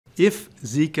if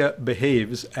Zika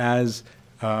behaves as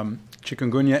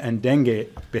chikungunya and dengue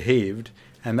behaved,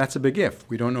 and that's a big if,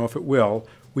 we don't know if it will,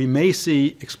 we may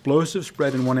see explosive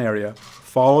spread in one area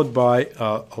followed by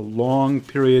a long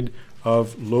period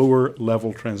of lower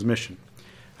level transmission.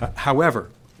 However,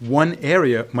 one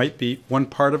area might be one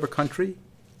part of a country,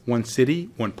 one city,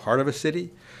 one part of a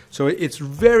city. So it's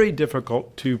very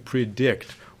difficult to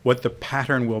predict what the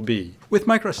pattern will be. With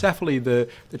microcephaly,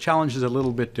 the challenge is a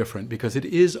little bit different because it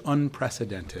is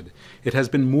unprecedented. It has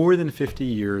been more than 50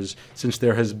 years since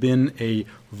there has been a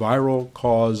viral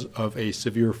cause of a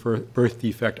severe birth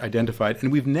defect identified,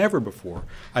 and we've never before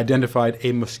identified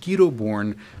a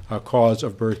mosquito-borne cause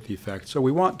of birth defect. So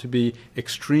we want to be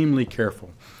extremely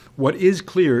careful. What is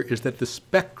clear is that the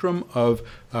spectrum of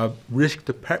risk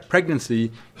to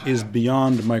pregnancy is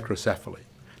beyond microcephaly.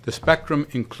 The spectrum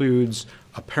includes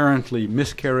apparently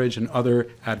miscarriage and other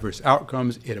adverse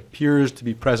outcomes. It appears to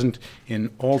be present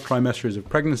in all trimesters of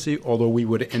pregnancy, although we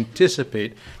would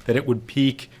anticipate that it would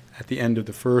peak at the end of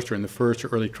the first or in the first or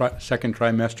early second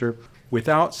trimester.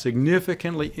 Without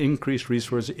significantly increased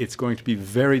resources, it's going to be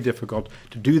very difficult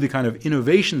to do the kind of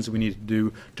innovations we need to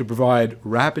do to provide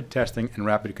rapid testing and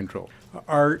rapid control.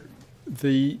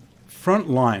 The front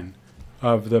line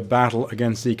of the battle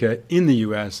against Zika in the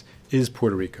U.S. is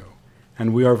Puerto Rico.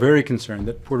 And we are very concerned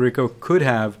that Puerto Rico could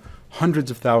have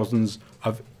hundreds of thousands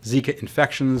of Zika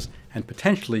infections and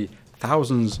potentially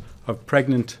thousands of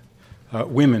pregnant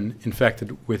women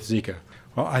infected with Zika.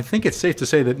 Well, I think it's safe to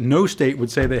say that no state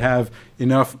would say they have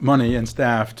enough money and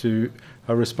staff to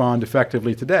respond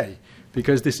effectively today,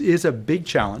 because this is a big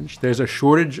challenge. There's a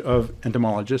shortage of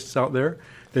entomologists out there.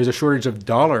 There's a shortage of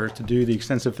dollars to do the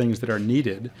extensive things that are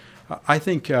needed. I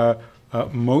think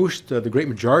the great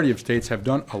majority of states have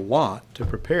done a lot to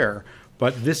prepare,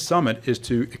 but this summit is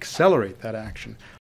to accelerate that action.